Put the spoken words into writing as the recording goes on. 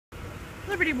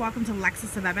Liberty, welcome to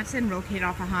Lexus of Edmonton, located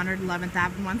off 111th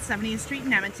Avenue, 170th Street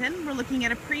in Edmonton. We're looking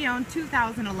at a pre-owned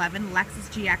 2011 Lexus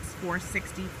GS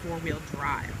 460 four-wheel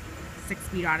drive,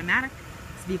 6-speed automatic.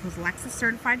 This vehicle's Lexus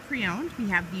certified pre-owned. We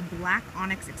have the black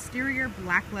onyx exterior,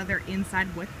 black leather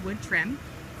inside with wood trim,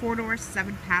 4-door,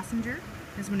 7-passenger.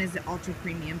 This one is the ultra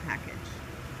premium package.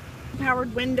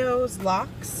 Powered windows,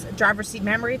 locks, driver's seat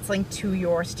memory. It's linked to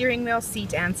your steering wheel,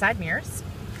 seat, and side mirrors.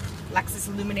 Lexus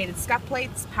illuminated scuff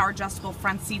plates, power adjustable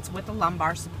front seats with a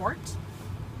lumbar support.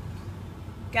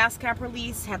 Gas cap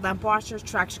release, headlamp washers,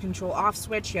 traction control off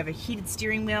switch. You have a heated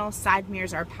steering wheel, side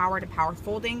mirrors are power to power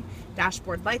folding,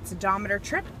 dashboard lights, odometer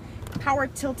trip, power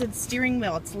tilted steering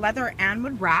wheel. It's leather and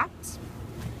wood wrapped.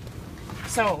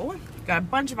 So, got a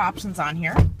bunch of options on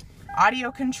here.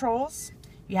 Audio controls.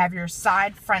 You have your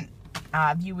side front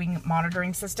viewing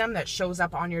monitoring system that shows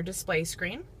up on your display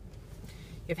screen.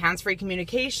 You have hands-free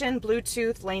communication,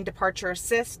 Bluetooth, lane departure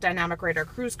assist, dynamic radar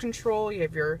cruise control. You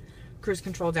have your cruise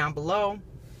control down below,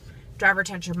 driver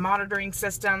attention monitoring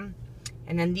system,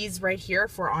 and then these right here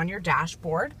for on your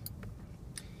dashboard.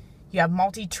 You have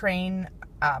multi-terrain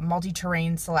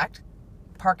select,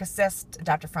 park assist,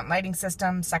 adaptive front lighting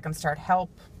system, second start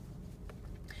help,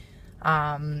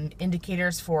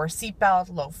 indicators for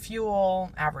seatbelt, low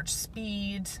fuel, average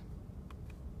speed,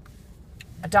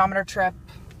 odometer trip,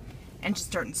 engine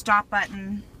start and stop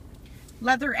button,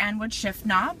 leather and wood shift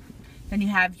knob. Then you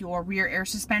have your rear air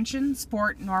suspension,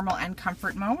 sport, normal, and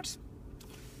comfort mode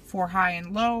for high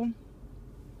and low,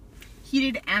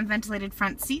 heated and ventilated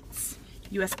front seats,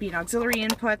 USB and auxiliary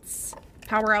inputs,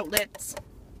 power outlets,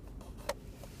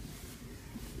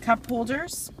 cup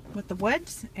holders with the wood,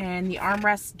 and the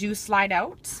armrests do slide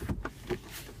out,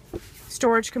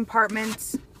 storage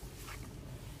compartments,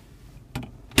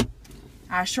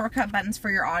 shortcut buttons for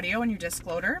your audio and your disc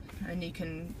loader, and you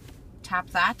can tap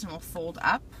that and it'll fold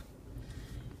up.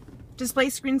 Display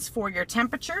screens for your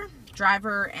temperature,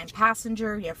 driver and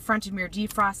passenger. You have front and rear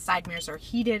defrost, side mirrors are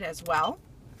heated as well,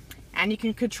 and you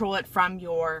can control it from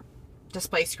your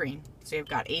display screen. So you've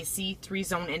got AC,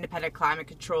 3-zone independent climate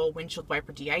control, windshield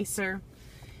wiper de-icer.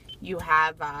 You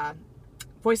have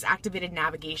voice activated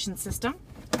navigation system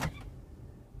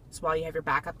as well. You have your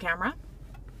backup camera.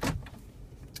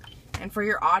 And for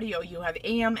your audio, you have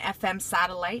AM, FM,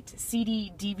 satellite,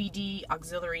 CD, DVD,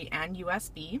 auxiliary, and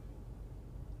USB. You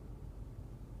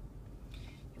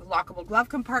have lockable glove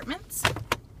compartments.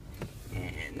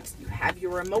 And you have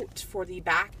your remote for the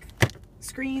back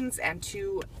screens and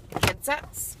 2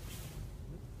 headsets.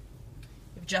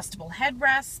 You have adjustable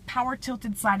headrests, power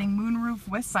tilted sliding moonroof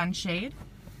with sunshade,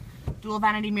 dual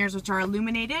vanity mirrors which are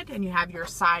illuminated, and you have your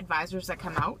side visors that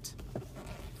come out.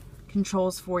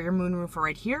 Controls for your moonroof are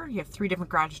right here. You have 3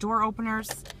 different garage door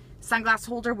openers, sunglass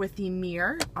holder with the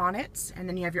mirror on it, and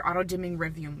then you have your auto dimming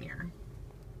rearview mirror.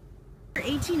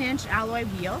 18-inch alloy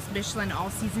wheels, Michelin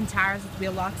all-season tires with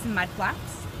wheel locks and mud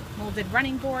flaps, molded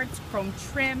running boards, chrome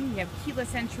trim. You have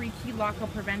keyless entry, key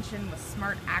lockout prevention with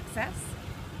smart access,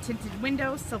 tinted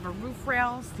windows, silver roof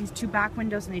rails. These 2 back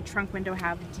windows and the trunk window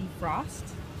have defrost.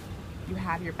 You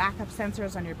have your backup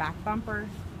sensors on your back bumper.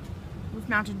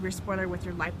 Roof-mounted rear spoiler with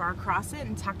your light bar across it,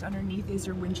 and tucked underneath is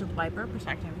your windshield wiper,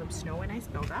 protecting from snow and ice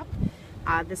buildup.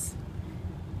 This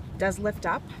does lift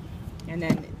up, and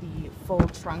then the full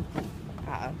trunk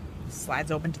slides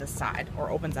open to the side,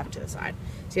 or opens up to the side.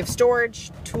 So you have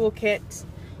storage, toolkit,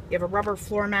 you have a rubber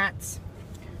floor mat,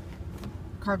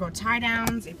 cargo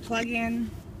tie-downs, a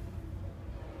plug-in,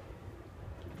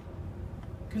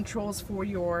 controls for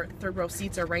your third row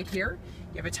seats are right here.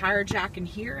 You have a tire jack in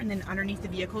here, and then underneath the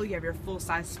vehicle you have your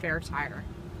full-size spare tire.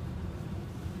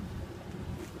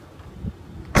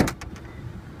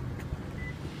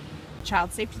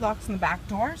 Child safety locks in the back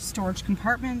door, storage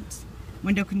compartment,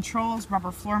 window controls,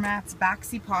 rubber floor mats, back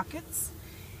seat pockets.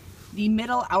 The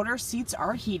middle outer seats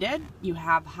are heated. You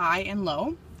have high and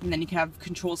low, and then you can have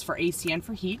controls for AC and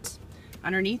for heat.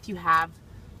 Underneath you have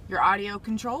your audio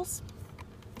controls.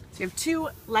 So you have 2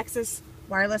 Lexus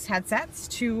wireless headsets,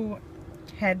 2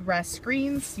 headrest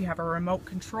screens, you have a remote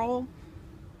control,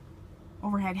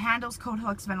 overhead handles, coat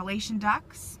hooks, ventilation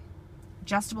ducts,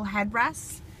 adjustable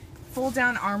headrests, fold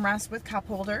down armrests with cup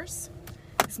holders.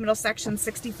 This middle section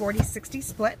 60-40-60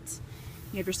 split.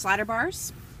 You have your slider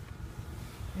bars,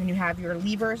 and you have your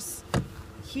levers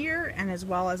here and as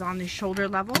well as on the shoulder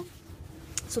level.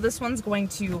 So this one's going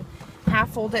to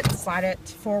half fold it and slide it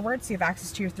forward so you have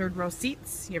access to your third row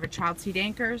seats. You have your child seat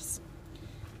anchors.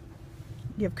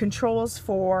 You have controls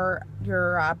for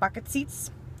your bucket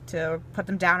seats to put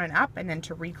them down and up, and then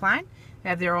to recline. They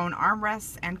have their own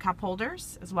armrests and cup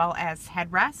holders, as well as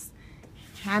headrests,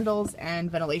 handles, and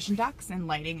ventilation ducts, and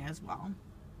lighting as well.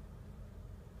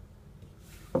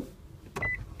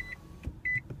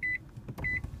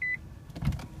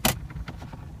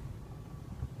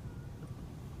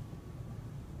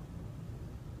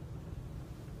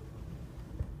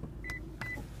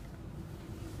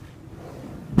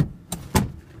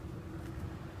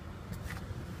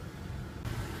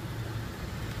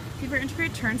 You have your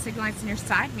integrated turn signal lights in your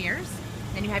side mirrors.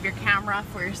 Then you have your camera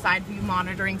for your side view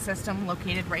monitoring system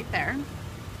located right there.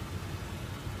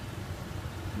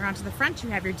 Around to the front,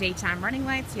 you have your daytime running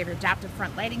lights, you have your adaptive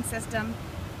front lighting system,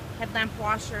 headlamp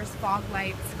washers, fog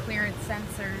lights, clearance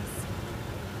sensors.